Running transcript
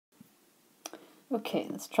Okay,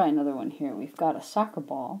 let's try another one here. We've got a soccer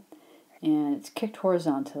ball, and it's kicked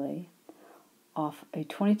horizontally off a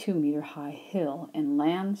 22-meter high hill and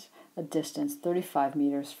lands a distance 35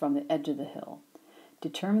 meters from the edge of the hill.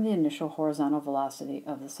 Determine the initial horizontal velocity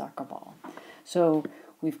of the soccer ball. So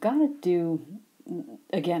we've got to do,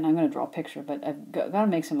 again, I'm going to draw a picture, but I've got to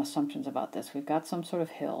make some assumptions about this. We've got some sort of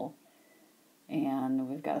hill, and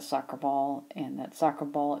we've got a soccer ball, and that soccer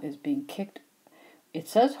ball is being kicked. It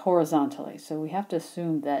says horizontally, so we have to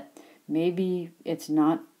assume that maybe it's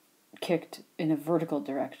not kicked in a vertical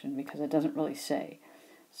direction because it doesn't really say.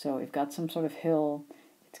 So we've got some sort of hill.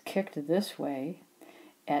 It's kicked this way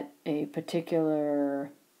at a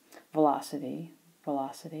particular velocity,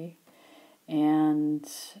 and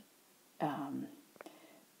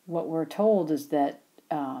what we're told is that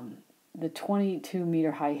the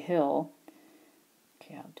 22-meter high hill,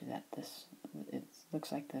 okay, I'll do that, it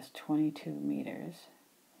looks like this, 22 meters,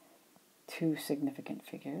 two significant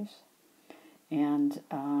figures, and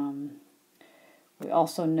we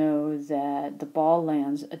also know that the ball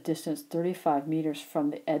lands a distance 35 meters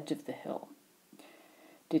from the edge of the hill.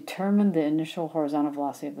 Determine the initial horizontal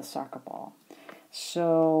velocity of the soccer ball.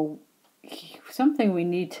 So something we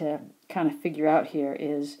need to kind of figure out here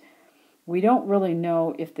is we don't really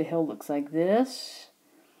know if the hill looks like this,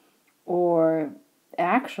 or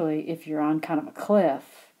actually if you're on kind of a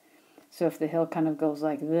cliff. So if the hill kind of goes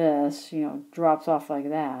like this, drops off like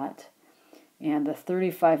that, and the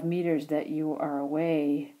 35 meters that you are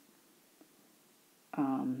away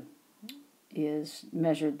is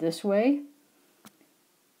measured this way,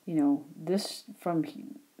 this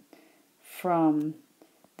from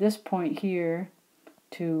this point here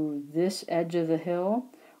to this edge of the hill,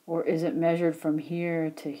 or is it measured from here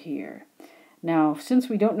to here? Now, since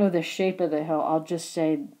we don't know the shape of the hill, I'll just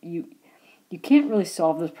say you can't really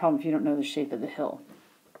solve this problem if you don't know the shape of the hill.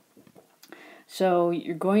 So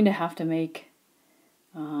you're going to have to make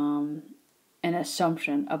an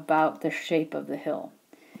assumption about the shape of the hill.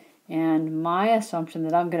 And my assumption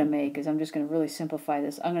that I'm going to make is, I'm just going to really simplify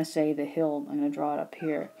this. I'm going to say the hill, I'm going to draw it up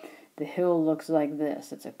here. The hill looks like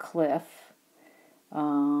this. It's a cliff.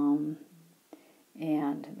 And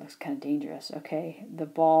it looks kind of dangerous. Okay, the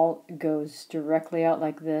ball goes directly out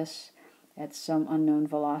like this at some unknown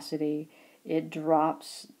velocity. It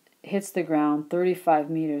drops, hits the ground 35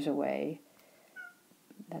 meters away.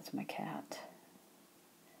 That's my cat.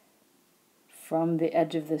 From the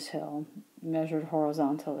edge of this hill, measured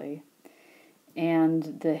horizontally,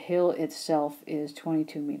 and the hill itself is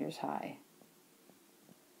 22 meters high.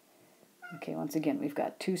 Okay, once again, we've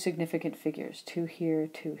got two significant figures, two here,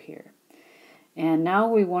 two here. And now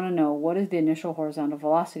we want to know, what is the initial horizontal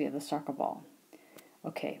velocity of the soccer ball?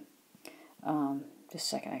 Okay, just a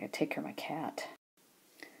second, I gotta take care of my cat.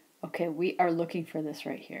 Okay, we are looking for this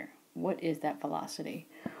right here. What is that velocity?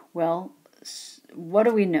 Well, what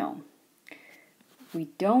do we know? We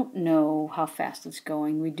don't know how fast it's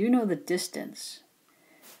going. We do know the distance.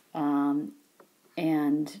 And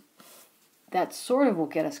that sort of will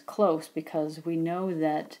get us close, because we know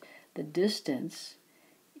that the distance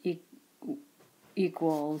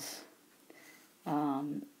equals,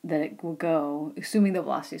 that it will go, assuming the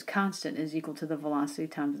velocity is constant, is equal to the velocity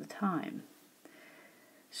times the time.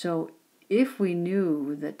 So if we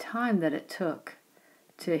knew the time that it took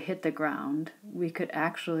to hit the ground, we could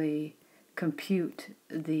actually compute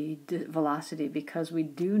the velocity, because we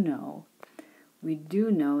do know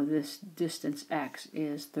this distance x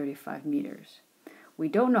is 35 meters. We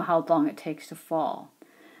don't know how long it takes to fall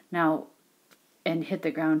now and hit the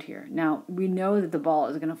ground here. Now, we know that the ball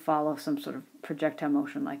is going to follow some sort of projectile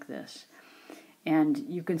motion like this. And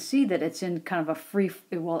you can see that it's in kind of a free,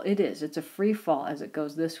 well, it's a free fall as it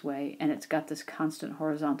goes this way, and it's got this constant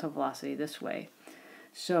horizontal velocity this way.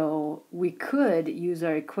 So we could use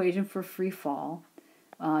our equation for free fall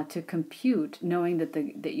to compute, knowing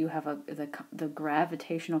that you have the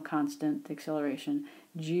gravitational constant, the acceleration,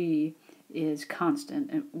 g is constant,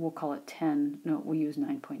 and we'll call it 10, no, we'll use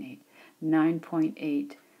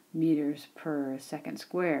 9.8 meters per second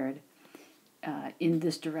squared in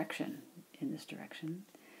this direction.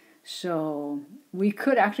 So we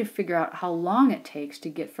could actually figure out how long it takes to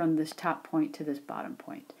get from this top point to this bottom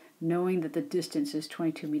point, knowing that the distance is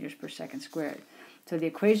 22 meters per second squared. So the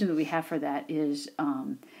equation that we have for that is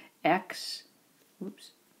x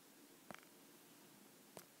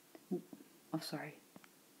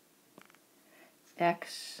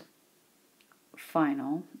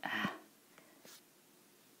final,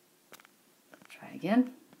 try it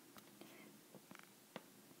again,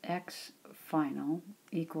 x final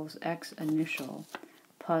equals x initial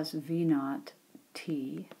plus v naught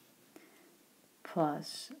t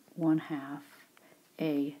plus 1/2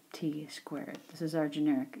 squared. This is our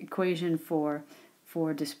generic equation for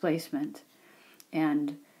displacement.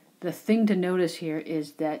 And the thing to notice here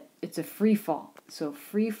is that it's a free fall. So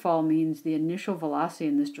free fall means the initial velocity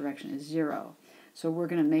in this direction is 0. So we're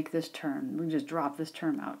going to make this term, we're going to just drop this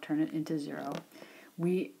term out, turn it into 0.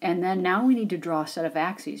 And then now we need to draw a set of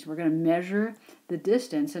axes. We're going to measure the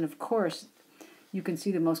distance, and of course, you can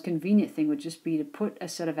see the most convenient thing would just be to put a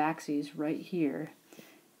set of axes right here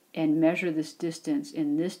and measure this distance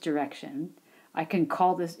in this direction. I can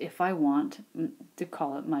call this, if I want to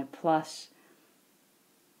call it, my plus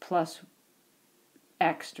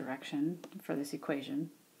x direction for this equation.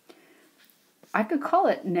 I could call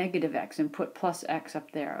it negative x and put plus x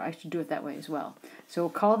up there. I should do it that way as well. So we'll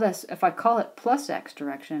call this, if I call it plus x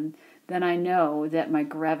direction, then I know that my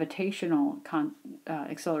gravitational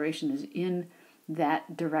acceleration is in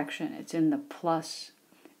that direction. It's in the plus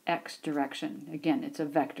x direction. Again, it's a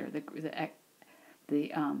vector.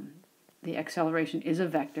 The acceleration is a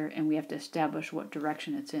vector, and we have to establish what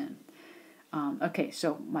direction it's in. Okay,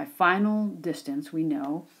 so my final distance, we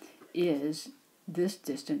know, is this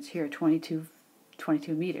distance here, 22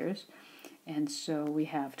 meters. And so we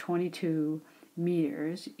have 22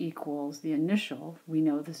 meters equals the initial. We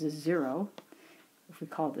know this is 0. If we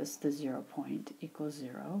call this the 0 point, equals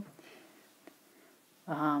 0.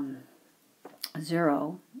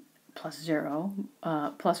 0 plus 0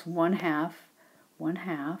 plus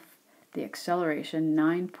 1/2, the acceleration,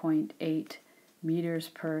 9.8 meters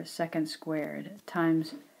per second squared,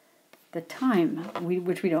 times the time,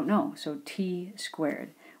 which we don't know, so t squared.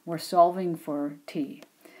 We're solving for t.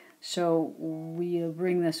 So we'll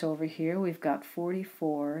bring this over here. We've got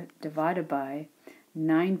 44 divided by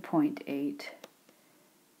 9.8,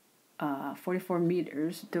 44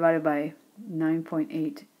 meters divided by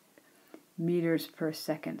 9.8 meters per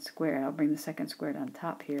second squared. I'll bring the second squared on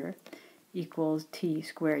top here, equals t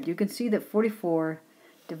squared. You can see that 44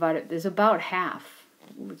 divided is about half.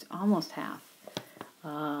 It's almost half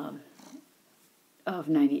of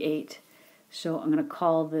 98. So I'm going to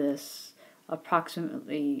call this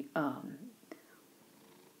approximately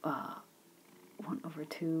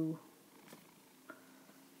 1/2.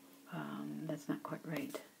 That's not quite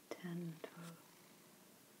right. 10, 12,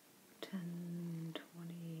 10,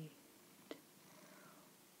 20.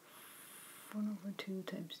 1/2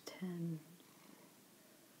 times 10.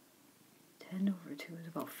 10/2 is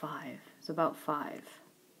about 5. It's about 5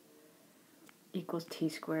 equals t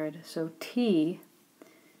squared. So t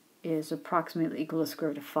is approximately equal to the square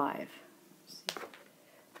root of 5,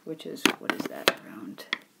 which is, what is that, around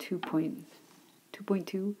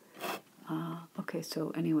 2.2? Okay,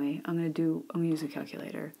 so anyway, I'm going to use a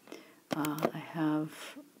calculator. I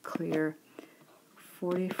have clear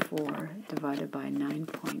 44 divided by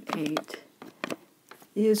 9.8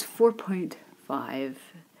 is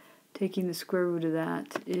 4.5. Taking the square root of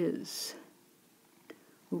that is,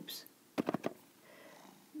 oops,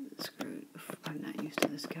 I'm not used to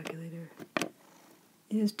this calculator,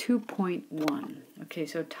 is 2.1. Okay,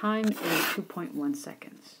 so time is 2.1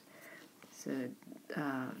 seconds. So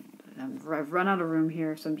I've run out of room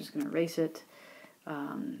here, so I'm just going to erase it.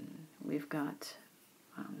 We've got,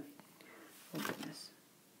 oh goodness,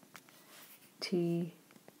 t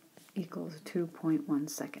equals 2.1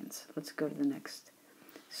 seconds. Let's go to the next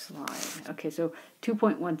slide. Okay, so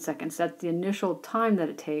 2.1 seconds, that's the initial time that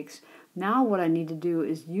it takes. Now what I need to do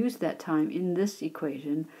is use that time in this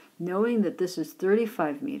equation, knowing that this is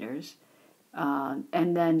 35 meters, and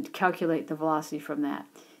then calculate the velocity from that.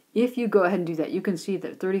 If you go ahead and do that, you can see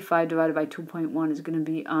that 35 divided by 2.1 is going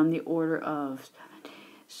to be on the order of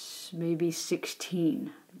maybe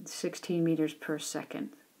 16 meters per second.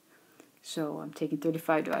 So I'm taking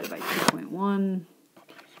 35 divided by 2.1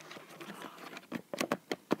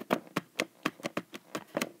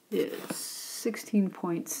 is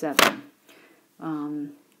 16.7.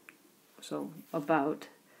 So about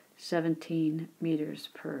 17 meters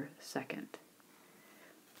per second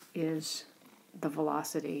is the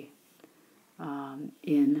velocity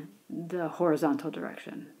in the horizontal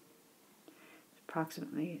direction.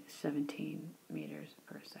 Approximately 17 meters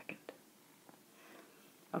per second.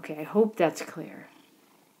 Okay, I hope that's clear.